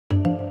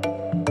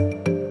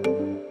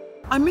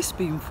I miss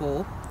being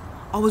 4.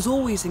 I was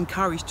always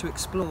encouraged to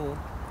explore.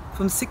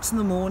 From 6 in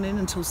the morning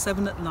until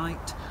 7 at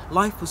night,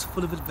 life was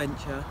full of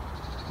adventure.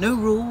 No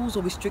rules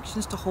or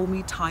restrictions to hold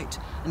me tight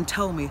and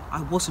tell me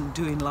I wasn't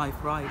doing life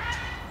right.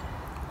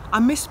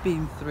 I miss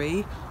being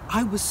 3.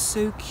 I was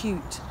so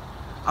cute.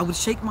 I would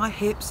shake my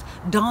hips,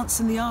 dance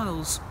in the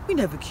aisles. We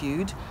never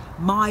queued.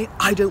 My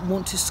 "I don't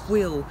want to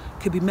squeal"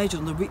 could be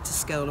measured on the Richter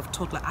scale of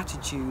toddler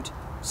attitude.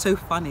 So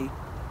funny,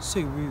 so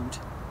rude.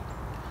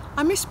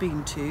 I miss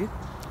being 2.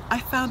 I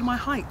found my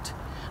height.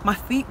 My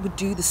feet would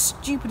do the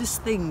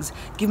stupidest things,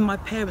 giving my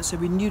parents a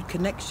renewed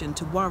connection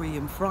to worry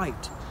and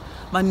fright.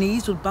 My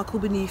knees would buckle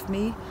beneath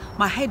me,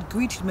 my head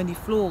greeted many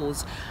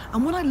flaws,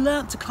 and when I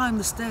learnt to climb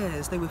the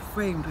stairs, they were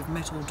framed with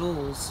metal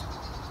doors.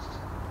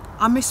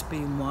 I miss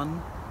being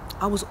 1.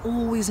 I was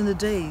always in a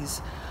daze.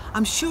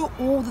 I'm sure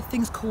all the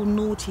things called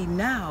naughty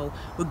now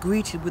were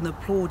greeted with an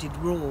applauded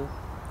roar.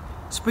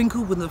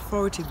 Sprinkled with an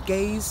authoritative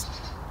gaze,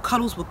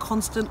 cuddles were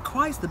constant,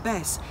 cries the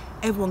best.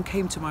 Everyone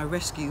came to my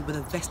rescue with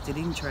a vested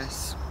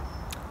interest.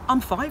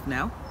 I'm 5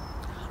 now.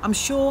 I'm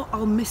sure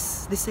I'll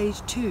miss this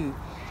age too.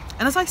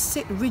 And as I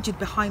sit rigid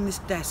behind this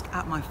desk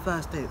at my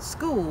first day at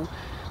school,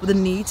 with a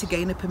need to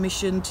gain a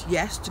permission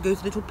to go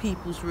to little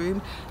people's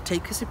room,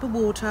 take a sip of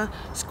water,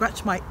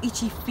 scratch my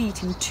itchy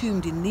feet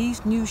entombed in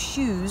these new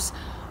shoes,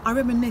 I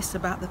reminisce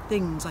about the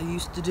things I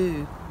used to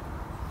do.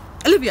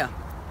 Olivia,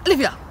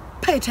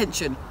 pay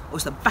attention, or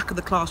it's the back of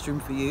the classroom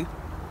for you.